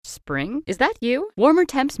Spring? Is that you? Warmer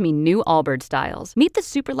temps mean new Allbirds styles. Meet the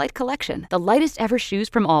Superlight Collection, the lightest ever shoes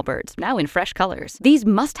from Allbirds, now in fresh colors. These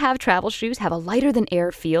must-have travel shoes have a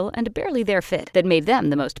lighter-than-air feel and a barely-there fit that made them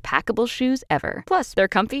the most packable shoes ever. Plus, they're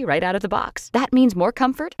comfy right out of the box. That means more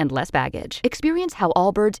comfort and less baggage. Experience how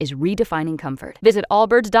Allbirds is redefining comfort. Visit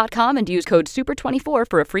allbirds.com and use code SUPER24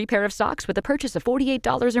 for a free pair of socks with a purchase of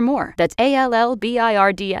 $48 or more. That's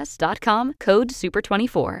ALLBIRDS.com, code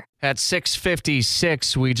SUPER24. At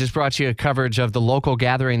 6:56, we just brought you a coverage of the local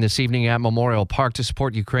gathering this evening at Memorial Park to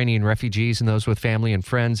support Ukrainian refugees and those with family and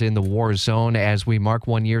friends in the war zone as we mark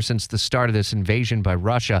 1 year since the start of this invasion by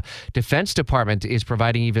Russia. Defense Department is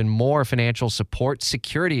providing even more financial support,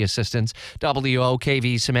 security assistance.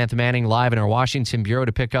 WOKV Samantha Manning live in our Washington bureau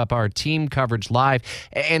to pick up our team coverage live.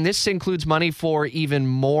 And this includes money for even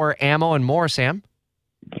more ammo and more, Sam.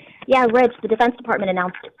 Yeah, Rich, the Defense Department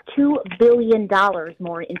announced $2 billion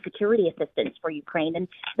more in security assistance for Ukraine. And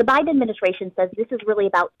the Biden administration says this is really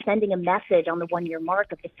about sending a message on the 1-year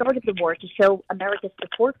mark of the start of the war to show America's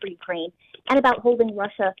support for Ukraine and about holding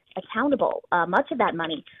Russia accountable. Much of that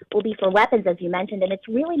money will be for weapons, as you mentioned, and it's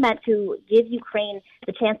really meant to give Ukraine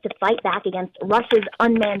the chance to fight back against Russia's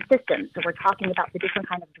unmanned systems. So we're talking about the different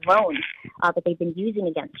kind of drones that they've been using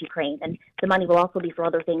against Ukraine. And the money will also be for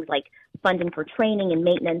other things like funding for training and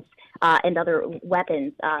maintenance and other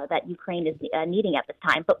weapons that Ukraine is needing at this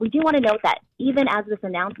time. But we do want to note that even as this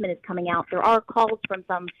announcement is coming out, there are calls from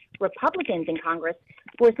some Republicans in Congress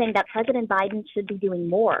who are saying that President Biden should be doing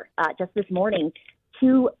more. Just this morning,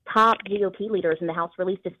 2 top GOP leaders in the House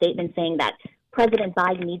released a statement saying that President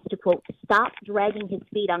Biden needs to, quote, stop dragging his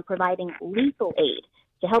feet on providing lethal aid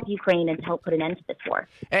to help Ukraine and to help put an end to this war.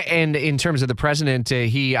 And in terms of the president,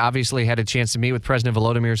 he obviously had a chance to meet with President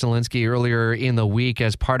Volodymyr Zelensky earlier in the week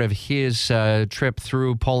as part of his trip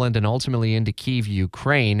through Poland and ultimately into Kyiv,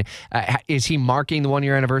 Ukraine. Is he marking the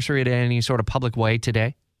 1-year anniversary in any sort of public way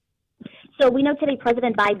today? So we know today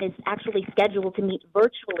President Biden is actually scheduled to meet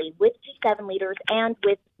virtually with G7 leaders and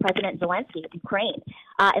with President Zelensky of Ukraine.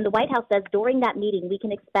 And the White House says during that meeting, we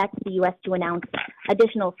can expect the U.S. to announce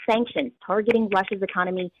additional sanctions targeting Russia's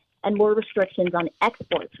economy and more restrictions on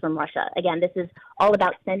exports from Russia. Again, this is all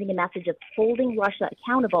about sending a message of holding Russia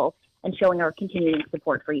accountable and showing our continuing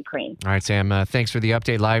support for Ukraine. All right, Sam, thanks for the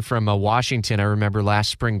update live from Washington. I remember last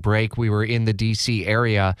spring break, we were in the D.C.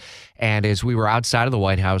 area, and as we were outside of the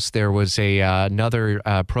White House, there was another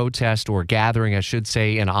protest or gathering, I should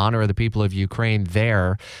say, in honor of the people of Ukraine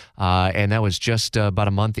there, and that was just about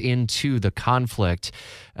a month into the conflict.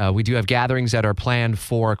 We do have gatherings that are planned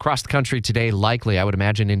for across the country today, likely, I would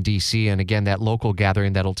imagine, in D.C., and again, that local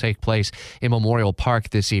gathering that'll take place in Memorial Park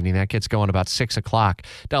this evening. That gets going about 6 o'clock.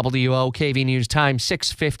 WOKV News Time,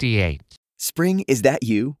 6:58. Spring, is that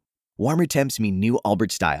you? Warmer temps mean new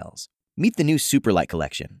Allbirds styles. Meet the new Superlight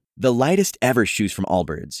Collection, the lightest ever shoes from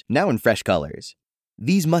Allbirds, now in fresh colors.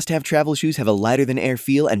 These must-have travel shoes have a lighter-than-air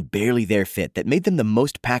feel and barely-there fit that made them the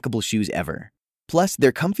most packable shoes ever. Plus,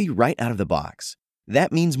 they're comfy right out of the box.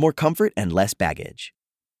 That means more comfort and less baggage.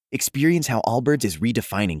 Experience how Allbirds is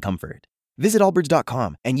redefining comfort. Visit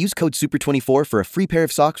allbirds.com and use code SUPER24 for a free pair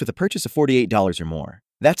of socks with a purchase of $48 or more.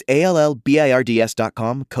 That's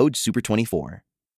ALLBIRDS.com, code SUPER24.